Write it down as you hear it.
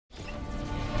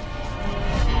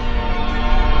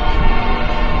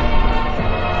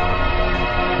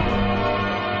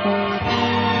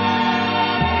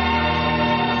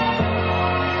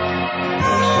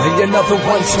another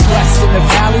one too less in the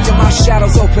valley, and my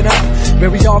shadows open up.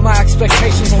 Bury all my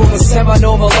expectations for a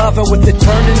semi-normal lover. With it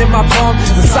burning in my palm,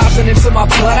 massaging into my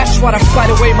blood, I try to fight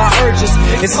away my urges.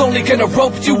 It's only gonna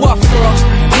rope you up, girl.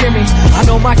 Hear me, I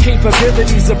know my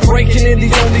capabilities of breaking in.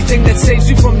 The only thing that saves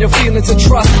you from your feelings of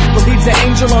trust. Believe the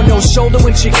angel on your shoulder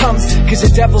when she comes, cause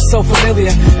your devil's so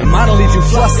familiar, and mine'll leave you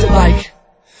flustered like.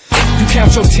 You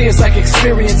count your tears like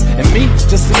experience, and me,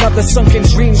 just another sunken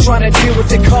dream trying to deal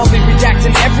with it. Calmly react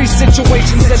in every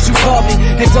situation since you called me.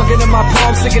 And dug into my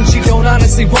palm thinking she don't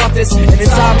honestly want this, and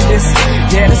it's obvious.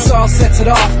 Yeah, this all sets it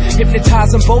off,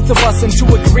 hypnotizing both of us into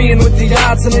agreeing with the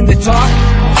odds. And in the dark,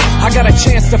 I got a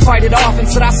chance to fight it off.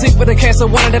 Instead I sleep with a cancer,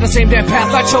 one of the same damn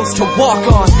path I chose to walk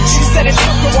on. She said it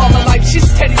took her all her life. She's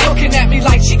steady looking at me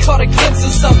like she caught a glimpse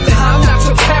of something. I'm not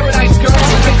your paradise girl,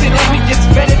 thinking if we gets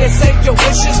better to save your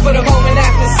wishes for the moment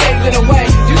after sailing away.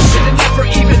 You should've never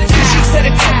even. She said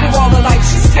it took her all her life.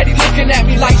 She's steady looking at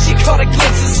me like she caught a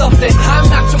glimpse of something. I'm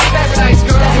not your paradise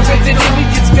girl, thinking if we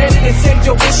gets better to save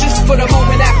your wishes for the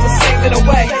moment after sailing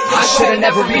away. I should've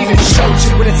never even showed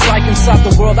you what it's like inside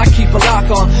the world I keep a lock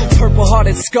on.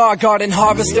 Purple-hearted scar garden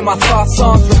harvesting my thoughts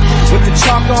on. With the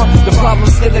chalk on, the problem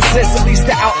still exists. At least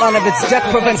the outline of its death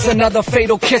prevents another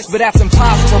fatal kiss. But that's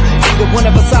impossible, neither one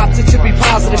of us opted to be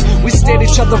positive. We stared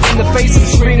each other in the face and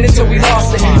screamed until we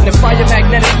lost it. And the fire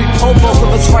magnetically pulled both of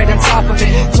us right on top of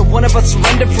it. So one of us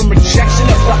surrendered from rejection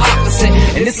of the opposite.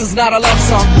 And this is not a love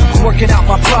song, I'm working out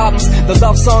my problems. The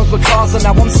love songs were causing,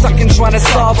 now I'm stuck in trying to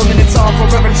solve them. And it's all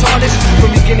forever tarnished,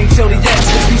 from beginning till the end.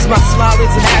 Use my smile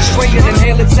as an ashtray and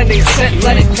inhale it, send a scent.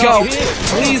 Let it go,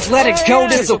 please let it go,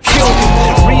 this'll kill you.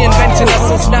 Reinventing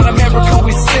us is not America,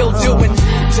 we still doing.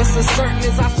 Just as certain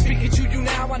as I speak it to you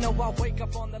now, I know I'll wake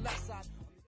up on the left side.